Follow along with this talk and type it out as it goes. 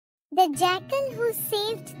The jackal who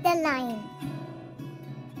saved the lion.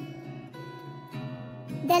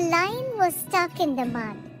 The lion was stuck in the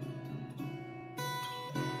mud.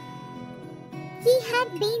 He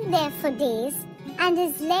had been there for days, and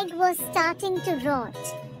his leg was starting to rot.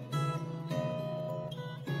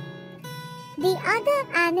 The other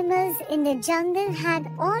animals in the jungle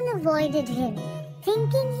had all avoided him,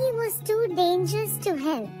 thinking he was too dangerous to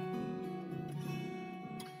help.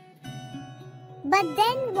 But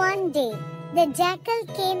then one day, the jackal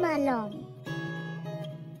came along.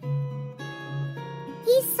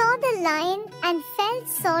 He saw the lion and felt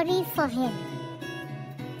sorry for him.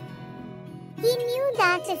 He knew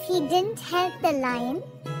that if he didn't help the lion,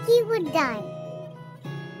 he would die.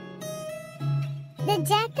 The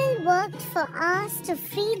jackal worked for hours to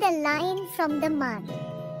free the lion from the mud.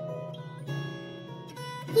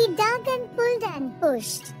 He dug and pulled and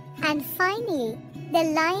pushed, and finally, the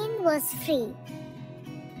lion was free.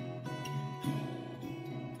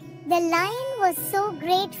 The lion was so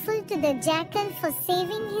grateful to the jackal for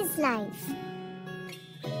saving his life.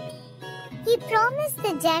 He promised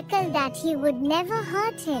the jackal that he would never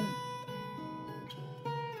hurt him,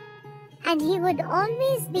 and he would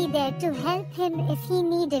always be there to help him if he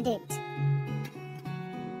needed it.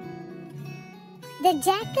 The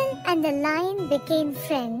jackal and the lion became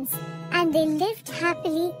friends, and they lived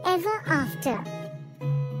happily ever after.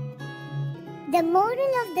 The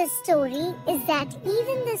moral of the story is that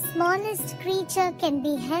even the smallest creature can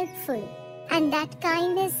be helpful, and that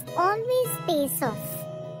kindness always pays off.